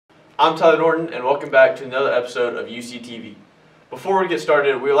I'm Tyler Norton, and welcome back to another episode of UCTV. Before we get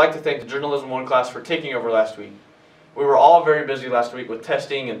started, we would like to thank the Journalism 1 class for taking over last week. We were all very busy last week with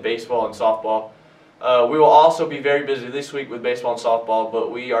testing and baseball and softball. We will also be very busy this week with baseball and softball,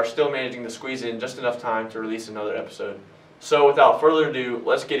 but we are still managing to squeeze in just enough time to release another episode. So without further ado,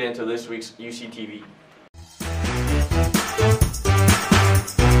 let's get into this week's UCTV.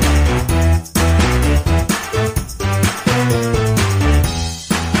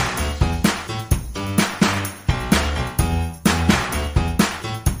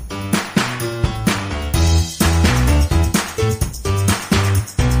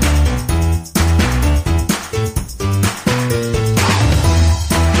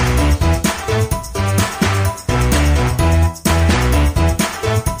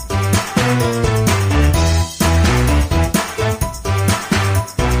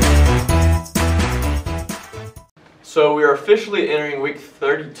 So we are officially entering week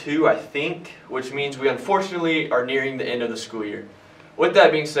 32, I think, which means we unfortunately are nearing the end of the school year. With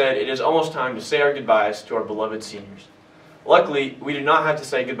that being said, it is almost time to say our goodbyes to our beloved seniors. Luckily, we do not have to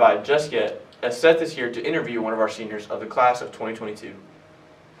say goodbye just yet, as Seth is here to interview one of our seniors of the class of 2022.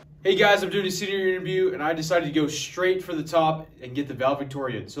 Hey guys, I'm doing a senior interview and I decided to go straight for the top and get the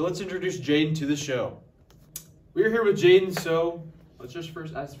valedictorian. So let's introduce Jaden to the show. We're here with Jaden, so let's just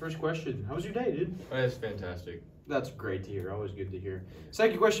ask the first question. How was your day, dude? Oh, it's fantastic. That's great to hear. Always good to hear.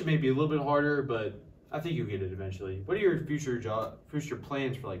 Second question may be a little bit harder, but I think you'll get it eventually. What are your future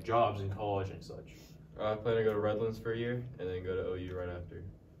plans for like jobs in college and such? I plan to go to Redlands for a year and then go to OU right after.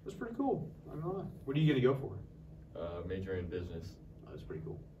 That's pretty cool. I don't know. What are you gonna go for? Major in business. Oh, that's pretty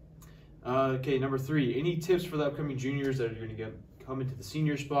cool. Okay, number 3. Any tips for the upcoming juniors that are going to come into the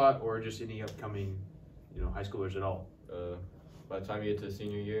senior spot, or just any upcoming, high schoolers at all? By the time you get to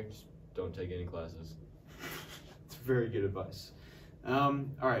senior year, just don't take any classes. It's very good advice. All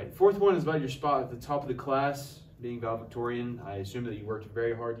right, fourth one is about your spot at the top of the class, being valedictorian. I assume that you worked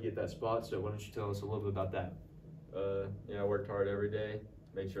very hard to get that spot, so why don't you tell us a little bit about that? I worked hard every day,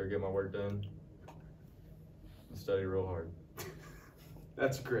 make sure I get my work done, and study real hard.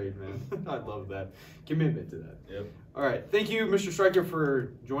 That's great, man. I love that. Commitment to that. Yep. All right, thank you, Mr. Stryker,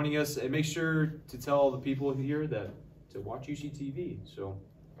 for joining us, and make sure to tell all the people here to watch UCTV. So,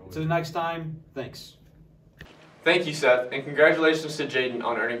 until the next time, thanks. Thank you, Seth, and congratulations to Jaden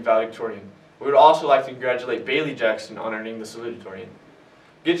on earning valedictorian. We would also like to congratulate Bailey Jackson on earning the salutatorian.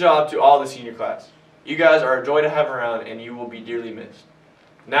 Good job to all the senior class. You guys are a joy to have around, and you will be dearly missed.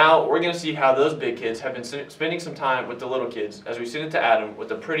 Now, we're going to see how those big kids have been spending some time with the little kids as we send it to Adam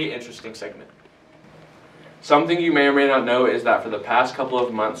with a pretty interesting segment. Something you may or may not know is that for the past couple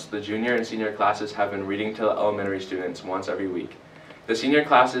of months, the junior and senior classes have been reading to the elementary students once every week. The senior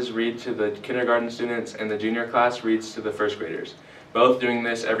classes read to the kindergarten students and the junior class reads to the first graders, both doing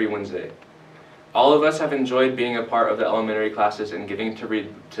this every Wednesday. All of us have enjoyed being a part of the elementary classes and getting to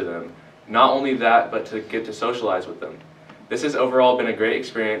read to them. Not only that, but to get to socialize with them. This has overall been a great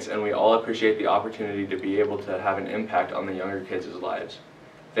experience, and we all appreciate the opportunity to be able to have an impact on the younger kids' lives.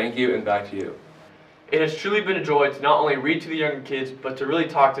 Thank you, and back to you. It has truly been a joy to not only read to the younger kids, but to really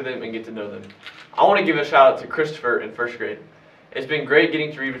talk to them and get to know them. I want to give a shout out to Christopher in first grade. It's been great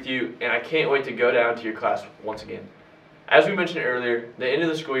getting to read with you, and I can't wait to go down to your class once again. As we mentioned earlier, the end of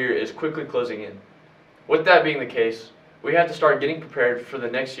the school year is quickly closing in. With that being the case, we have to start getting prepared for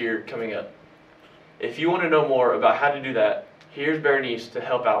the next year coming up. If you want to know more about how to do that, here's Berenice to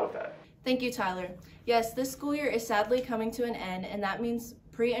help out with that. Thank you, Tyler. Yes, this school year is sadly coming to an end, and that means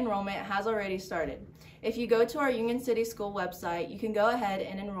pre-enrollment has already started. If you go to our Union City School website, you can go ahead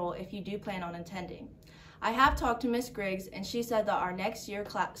and enroll if you do plan on attending. I have talked to Miss Griggs, and she said that our next year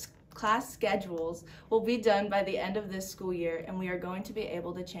class schedules will be done by the end of this school year, and we are going to be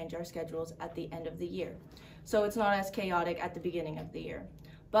able to change our schedules at the end of the year. So it's not as chaotic at the beginning of the year.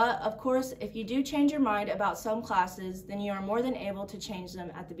 But, of course, if you do change your mind about some classes, then you are more than able to change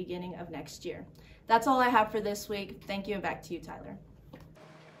them at the beginning of next year. That's all I have for this week. Thank you, and back to you, Tyler.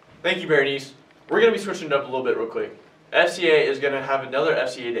 Thank you, Berenice. We're going to be switching it up a little bit real quick. FCA is going to have another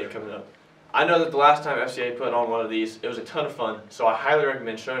FCA day coming up. I know that the last time FCA put on one of these, it was a ton of fun, so I highly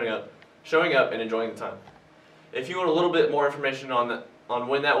recommend showing up and enjoying the time. If you want a little bit more information on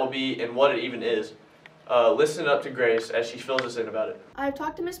when that will be and what it even is, listen up to Grace as she fills us in about it. I've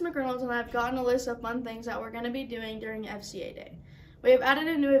talked to Ms. McReynolds and I've gotten a list of fun things that we're going to be doing during FCA Day. We have added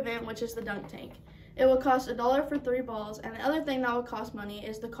a new event, which is the dunk tank. It will cost $1 for 3 balls, and the other thing that will cost money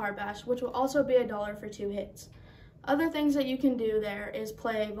is the car bash, which will also be $1 for 2 hits. Other things that you can do there is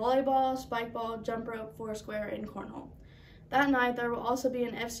play volleyball, spike ball, jump rope, foursquare, and cornhole. That night there will also be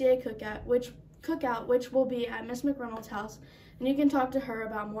an FCA cookout, which will be at Ms. McReynolds' house, and you can talk to her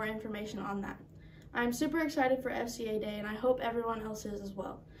about more information on that. I am super excited for FCA Day, and I hope everyone else is as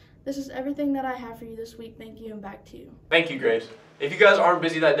well. This is everything that I have for you this week. Thank you, and back to you. Thank you, Grace. If you guys aren't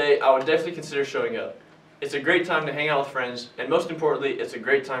busy that day, I would definitely consider showing up. It's a great time to hang out with friends, and most importantly, it's a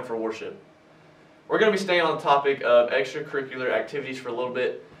great time for worship. We're going to be staying on the topic of extracurricular activities for a little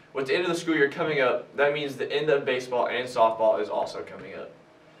bit. With the end of the school year coming up, that means the end of baseball and softball is also coming up.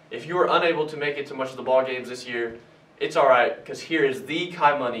 If you were unable to make it to much of the ball games this year, it's alright, because here is the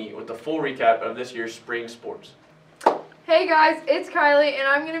Kai Money with the full recap of this year's spring sports. Hey guys, it's Kylie, and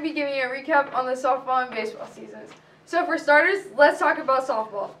I'm going to be giving you a recap on the softball and baseball seasons. So for starters, let's talk about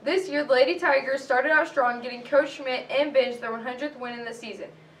softball. This year, the Lady Tigers started out strong, getting Coach Schmidt and Binge their 100th win in the season.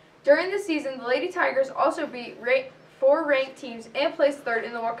 During the season, the Lady Tigers also beat 4 ranked teams and placed 3rd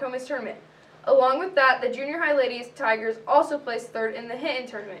in the Wacomas tournament. Along with that, the Junior High Ladies Tigers also placed 3rd in the Hinton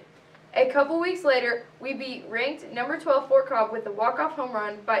tournament. A couple weeks later, we beat ranked number 12 Fort Cobb with a walk-off home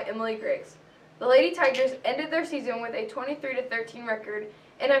run by Emily Griggs. The Lady Tigers ended their season with a 23-13 record,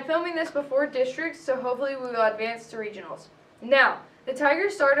 and I'm filming this before districts, so hopefully we will advance to regionals. Now, the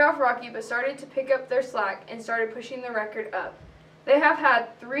Tigers started off rocky but started to pick up their slack and started pushing the record up. They have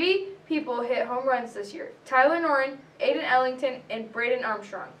had 3 people hit home runs this year: Tyler Noren, Aiden Ellington, and Braden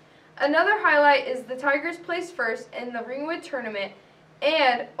Armstrong. Another highlight is the Tigers placed 1st in the Ringwood tournament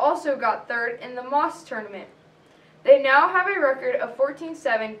and also got 3rd in the Moss tournament. They now have a record of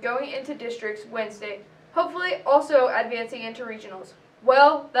 14-7 going into districts Wednesday, hopefully also advancing into regionals.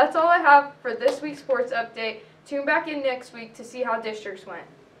 Well, that's all I have for this week's sports update. Tune back in next week to see how districts went.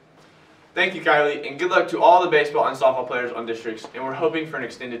 Thank you, Kylie, and good luck to all the baseball and softball players on districts, and we're hoping for an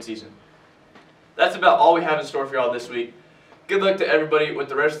extended season. That's about all we have in store for y'all this week. Good luck to everybody with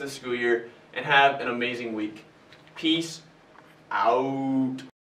the rest of the school year, and have an amazing week. Peace out.